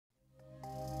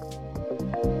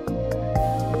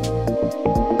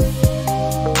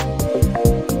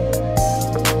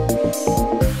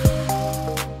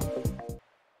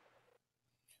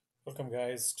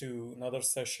guys to another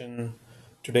session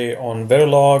today on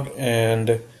Verilog,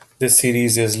 and this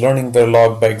series is Learning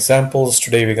Verilog by Examples.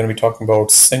 Today we're going to be talking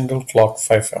about single clock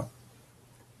FIFO.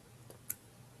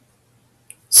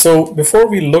 So before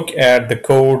we look at the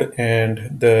code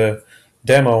and the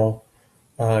demo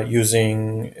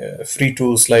using free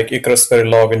tools like Icarus,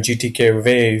 Verilog, and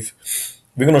gtkwave,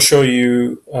 we're going to show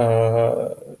you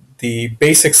the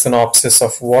basic synopsis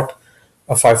of what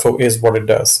a FIFO is, what it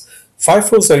does.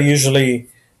 FIFOs are usually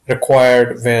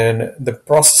required when the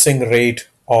processing rate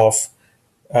of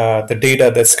the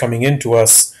data that's coming into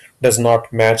us does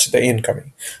not match the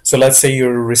incoming. So let's say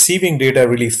you're receiving data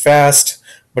really fast,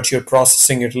 but you're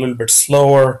processing it a little bit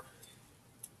slower,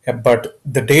 but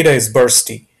the data is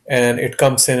bursty and it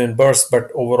comes in bursts, but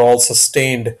overall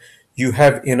sustained, you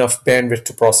have enough bandwidth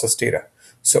to process data.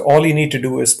 So all you need to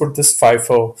do is put this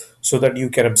FIFO so that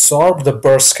you can absorb the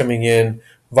bursts coming in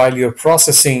while your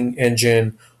processing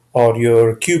engine or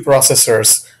your queue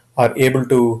processors are able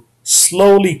to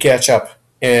slowly catch up,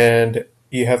 and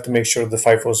you have to make sure the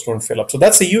FIFOs don't fill up. So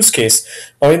that's a use case.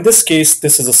 Now in this case,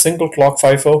 this is a single clock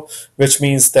FIFO, which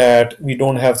means that we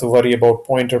don't have to worry about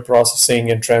pointer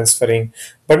processing and transferring.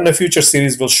 But in a future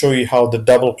series, we'll show you how the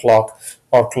double clock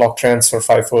or clock transfer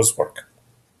FIFOs work.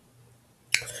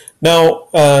 Now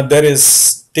there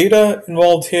is data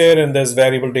involved here, and there's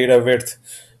variable data width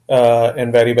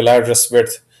and variable address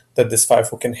width that this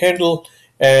FIFO can handle.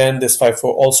 And this FIFO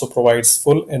also provides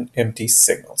full and empty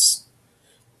signals.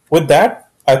 With that,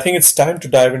 I think it's time to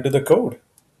dive into the code.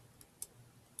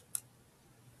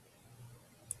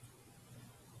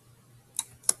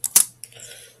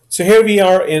 So here we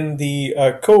are in the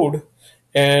code,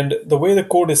 and the way the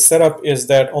code is set up is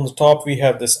that on the top we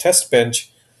have this test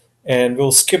bench, and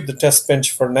we'll skip the test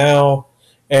bench for now.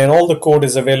 And all the code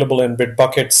is available in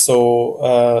Bitbucket,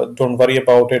 so don't worry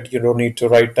about it. You don't need to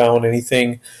write down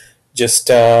anything. Just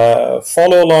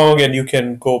follow along, and you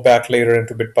can go back later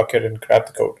into Bitbucket and grab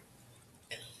the code.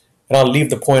 And I'll leave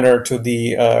the pointer to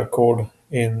the code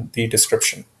in the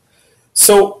description.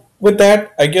 So with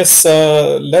that, I guess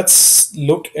let's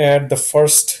look at the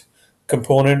first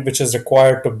component which is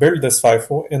required to build this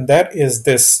FIFO, and that is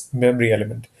this memory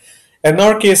element. And in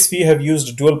our case, we have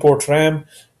used dual port RAM,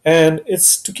 and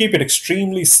it's to keep it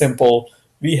extremely simple.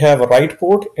 We have a write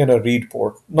port and a read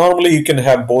port. Normally, you can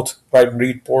have both write and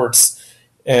read ports,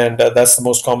 and that's the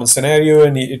most common scenario.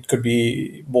 And it could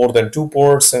be more than 2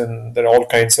 ports, and there are all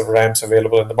kinds of RAMs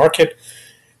available in the market,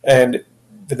 and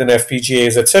within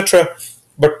FPGAs, etc.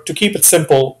 But to keep it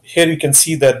simple, here you can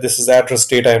see that this is address,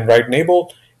 data, and write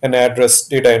enable, and address,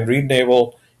 data, and read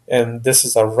enable, and this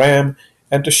is our RAM.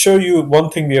 And to show you, one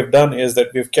thing we have done is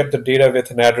that we've kept the data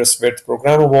width and address width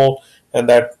programmable, and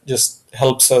that just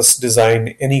helps us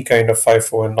design any kind of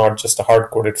FIFO and not just a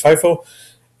hard-coded FIFO.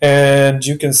 And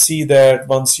you can see that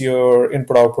once your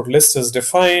input-output list is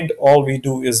defined, all we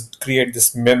do is create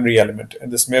this memory element. And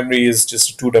this memory is just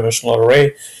a 2-dimensional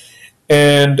array.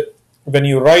 And when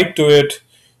you write to it,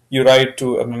 you write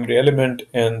to a memory element,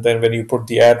 and then when you put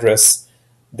the address,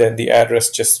 then the address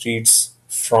just reads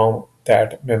from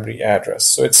that memory address.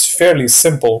 So it's fairly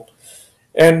simple.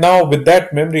 And now with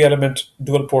that memory element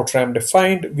dual port RAM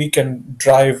defined, we can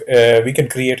create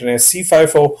an SC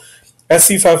FIFO.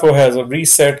 SC FIFO has a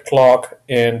reset clock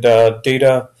and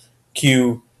data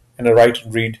queue and a write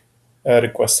and read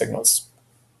request signals.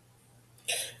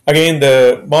 Again,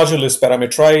 the module is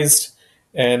parameterized,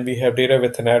 and we have data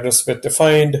width and address width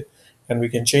defined, and we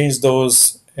can change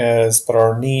those as per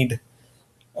our need.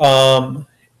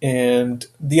 And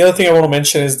the other thing I want to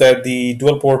mention is that the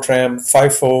dual port RAM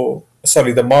FIFO,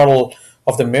 the model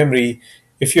of the memory,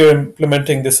 if you're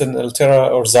implementing this in Altera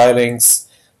or Xilinx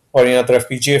or any other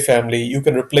FPGA family, you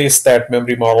can replace that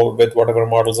memory model with whatever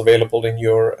models available in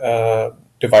your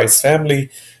device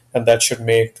family, and that should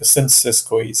make the synthesis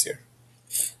go easier.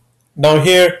 Now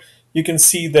here you can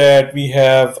see that we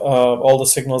have all the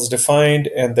signals defined,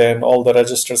 and then all the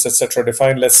registers, etc.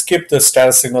 defined. Let's skip the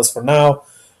status signals for now.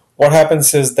 What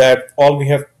happens is that all we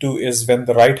have to do is when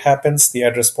the write happens, the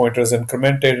address pointer is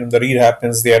incremented, and the read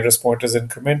happens, the address pointer is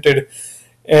incremented,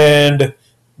 and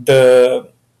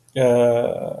the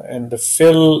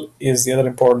fill is the other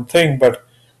important thing. But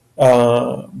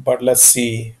let's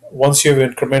see. Once you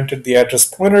have incremented the address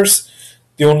pointers,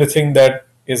 the only thing that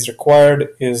is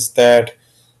required is that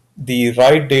the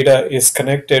write data is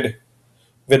connected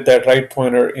with that write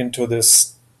pointer into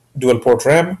this dual port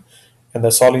RAM. And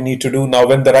that's all you need to do. Now,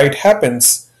 when the write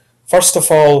happens, first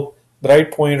of all, the write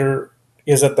pointer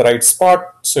is at the right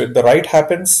spot. So the write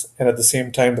happens, and at the same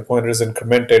time, the pointer is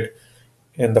incremented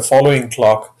in the following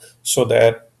clock, so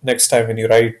that next time when you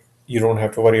write, you don't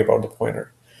have to worry about the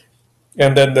pointer.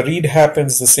 And then the read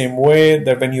happens the same way,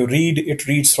 that when you read, it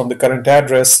reads from the current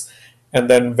address, and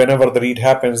then whenever the read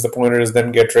happens, the pointer is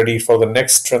then get ready for the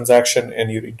next transaction,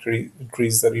 and you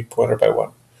increase the read pointer by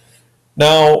 1.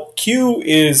 Now Q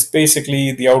is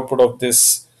basically the output of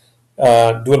this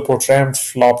dual port RAM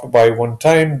flopped by 1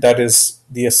 time. That is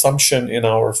the assumption in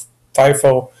our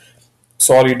FIFO.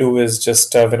 So all you do is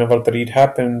just whenever the read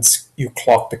happens, you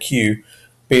clock the Q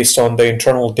based on the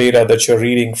internal data that you're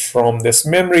reading from this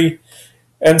memory.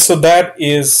 And so that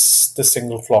is the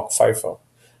single clock FIFO.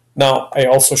 Now, I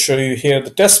also show you here the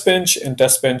test bench, and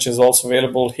test bench is also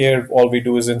available here. All we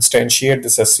do is instantiate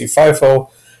this SC FIFO.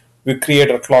 We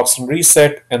create our clocks and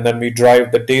reset, and then we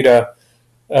drive the data.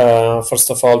 First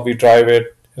of all, we drive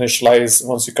it, initialize.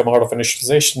 Once we come out of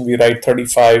initialization, we write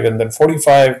 35 and then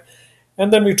 45,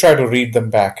 and then we try to read them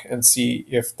back and see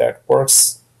if that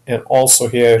works. And also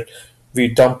here, we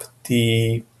dump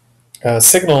the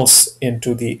signals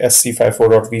into the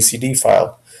sc54.vcd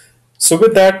file. So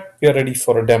with that, we are ready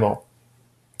for a demo.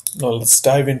 Now let's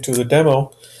dive into the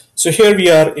demo. So here we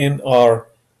are in our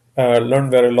Learn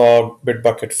Verilog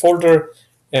Bitbucket folder,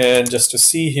 and just to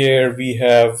see here, we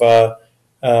have the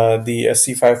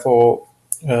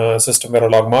sc54 system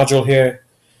Verilog module here.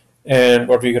 And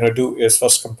what we're going to do is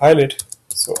first compile it.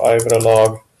 So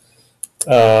iVerilog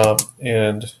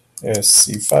and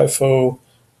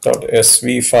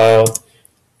sc54.sv file.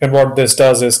 And what this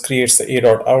does is creates the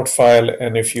a.out file,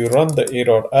 and if you run the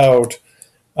a.out,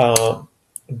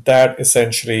 that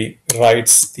essentially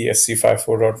writes the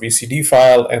sc54.vcd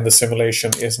file, and the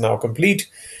simulation is now complete.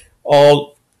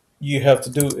 All you have to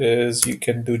do is you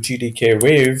can do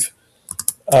gtkwave,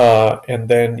 and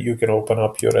then you can open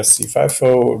up your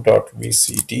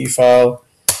sc54.vcd file.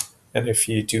 And if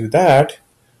you do that,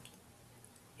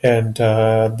 and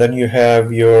then you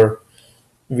have your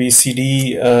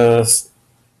VCD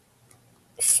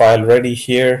file ready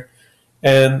here,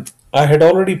 and I had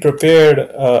already prepared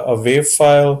a wave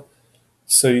file,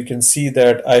 so you can see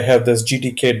that I have this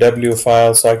gtkw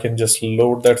file, so I can just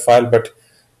load that file. But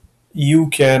you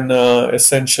can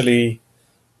essentially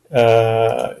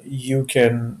you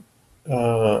can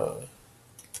load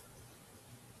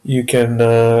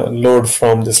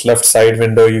from this left side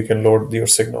window. You can load your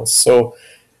signals. So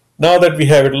now that we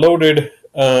have it loaded,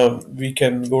 we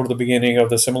can go to the beginning of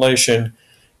the simulation,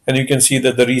 and you can see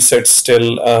that the reset's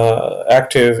still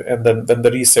active. And then when the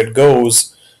reset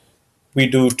goes, we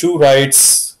do 2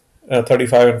 writes,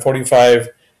 35 and 45,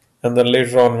 and then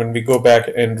later on when we go back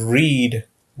and read,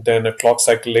 then a clock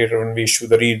cycle later when we issue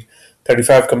the read,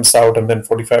 35 comes out and then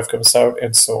 45 comes out,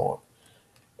 and so on.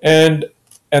 And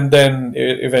then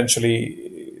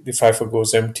eventually the FIFO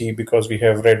goes empty because we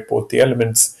have read both the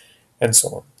elements, and so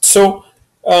on. So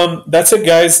that's it,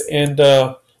 guys, and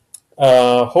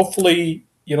hopefully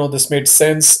this made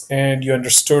sense and you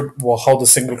understood how the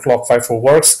single clock FIFO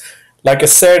works. Like I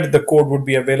said, the code would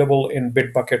be available in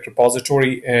Bitbucket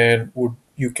repository, and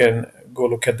you can go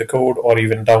look at the code or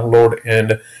even download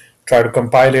and try to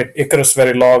compile it. Icarus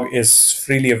Verilog is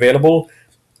freely available.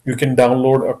 You can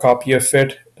download a copy of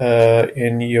it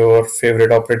in your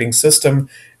favorite operating system,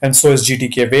 and so is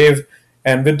gtkwave.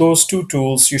 And with those 2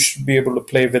 tools, you should be able to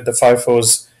play with the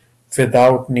FIFOs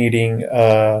without needing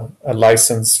a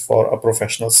license for a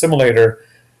professional simulator.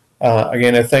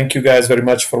 Again, I thank you guys very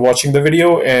much for watching the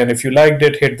video, and if you liked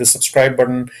it, hit the subscribe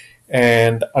button,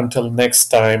 and until next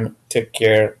time, take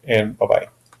care and bye-bye.